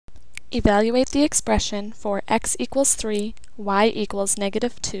Evaluate the expression for x equals 3, y equals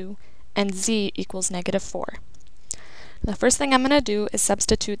 -2, and z equals -4. The first thing I'm going to do is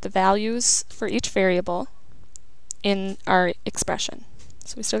substitute the values for each variable in our expression.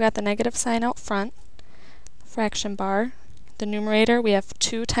 So we still got the negative sign out front, fraction bar. The numerator, we have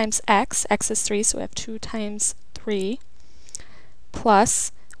 2 times x is 3, so we have 2 times 3,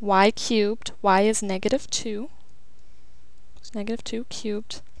 plus y cubed, y is -2, it's -2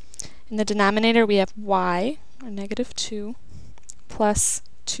 cubed. In the denominator we have y, or -2, plus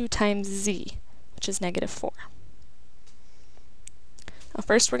 2 times z, which is -4. Now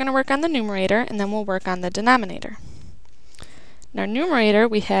first we're going to work on the numerator, and then we'll work on the denominator. In our numerator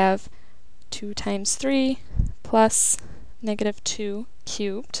we have 2 times 3 plus -2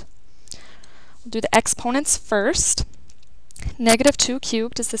 cubed. We'll do the exponents first. -2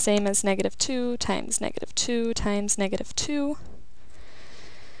 cubed is the same as -2 times -2 times -2.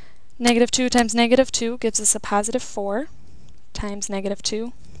 -2 times -2 gives us a +4 times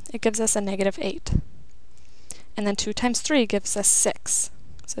 -2. It gives us a -8. And then 2 times 3 gives us 6.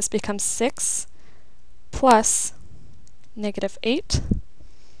 So this becomes 6 plus -8.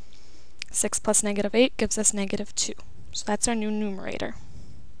 6 plus -8 gives us -2. So that's our new numerator.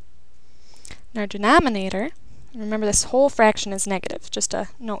 In our denominator, remember this whole fraction is negative. Just a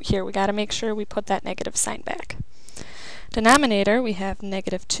note here, we got to make sure we put that negative sign back. Denominator, we have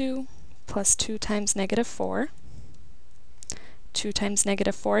 -2 plus 2 times -4. 2 times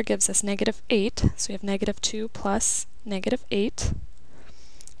 -4 gives us -8, so we have -2 plus -8,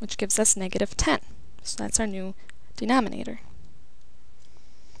 which gives us -10. So that's our new denominator.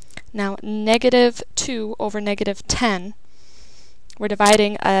 Now, -2 over -10, we're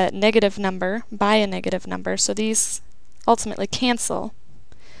dividing a negative number by a negative number, so these ultimately cancel,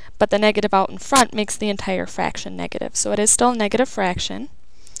 but the negative out in front makes the entire fraction negative. So it is still a negative fraction,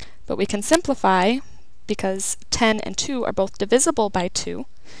 but we can simplify because 10 and 2 are both divisible by 2,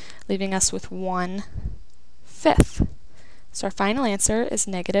 leaving us with 1/5. So our final answer is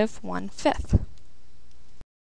 -1/5.